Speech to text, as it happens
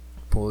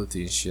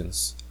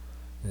politicians,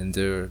 and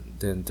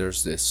then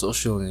there's the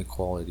social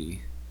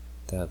inequality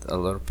that a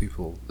lot of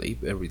people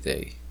live every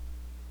day.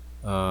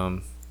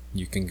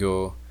 You can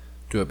go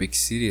to a big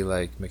city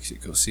like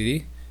Mexico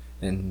City,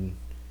 and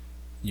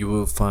you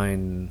will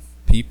find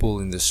people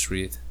in the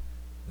street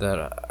that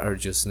are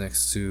just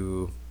next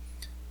to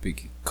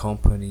big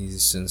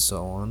companies and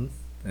so on,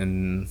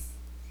 and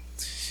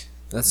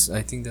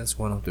I think that's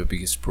one of the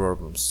biggest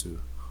problems too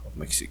of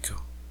Mexico.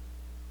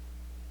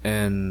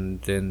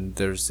 And then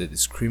there's the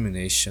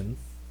discrimination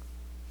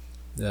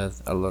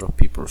that a lot of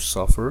people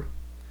suffer,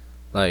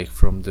 like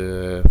from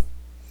the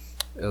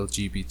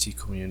LGBT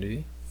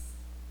community.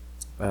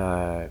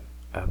 I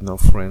have no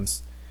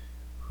friends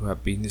who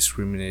have been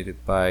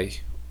discriminated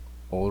by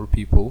older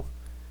people,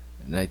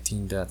 and I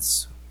think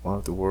that's one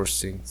of the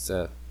worst things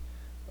that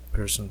a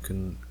person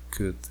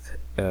could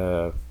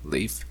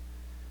live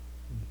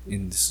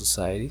in the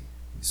society.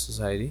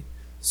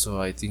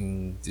 So I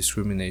think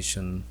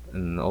discrimination,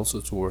 and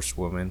also towards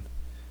women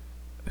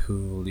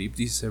who live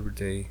this every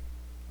day,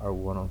 are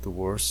one of the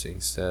worst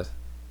things that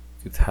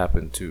could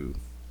happen to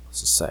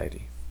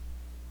society.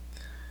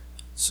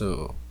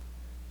 So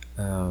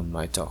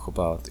I talk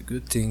about the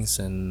good things,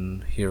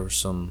 and here are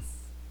some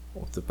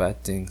of the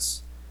bad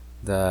things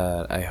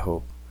that I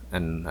hope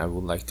and I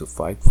would like to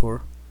fight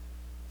for,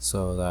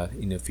 so that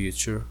in the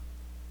future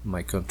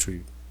my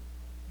country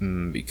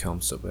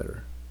becomes a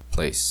better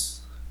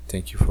place.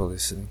 Thank you for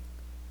listening.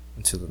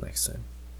 Until the next time.